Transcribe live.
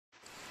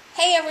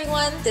Hey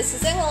everyone, this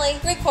is Emily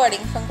recording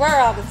from Brett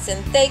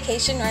Robinson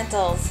Vacation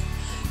Rentals.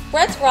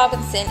 Brett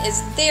Robinson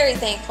is very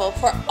thankful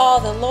for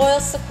all the loyal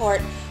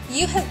support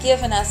you have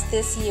given us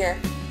this year.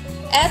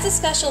 As a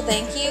special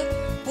thank you,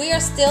 we are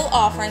still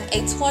offering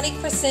a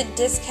 20%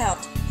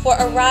 discount for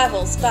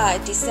arrivals by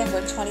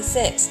December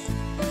 26th.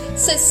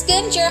 So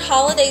spend your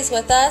holidays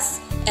with us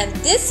and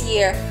this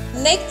year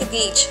make the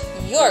beach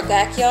your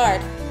backyard.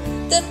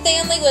 The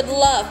family would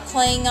love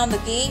playing on the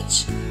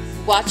beach,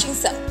 watching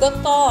some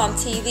football on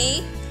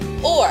TV,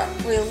 or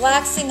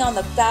relaxing on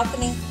the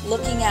balcony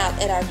looking out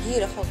at our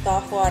beautiful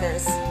Gulf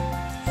waters.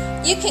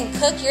 You can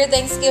cook your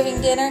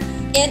Thanksgiving dinner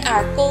in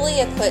our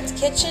fully equipped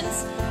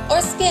kitchens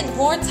or spend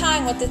more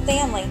time with the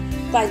family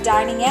by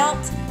dining out,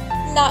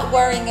 not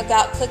worrying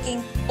about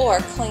cooking or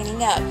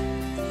cleaning up.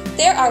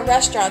 There are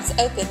restaurants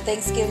open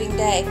Thanksgiving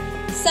Day,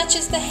 such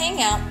as The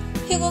Hangout,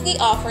 who will be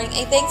offering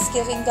a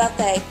Thanksgiving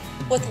buffet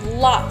with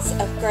lots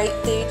of great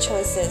food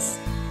choices.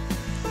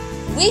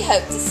 We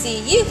hope to see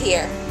you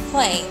here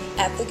playing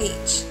at the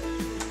beach.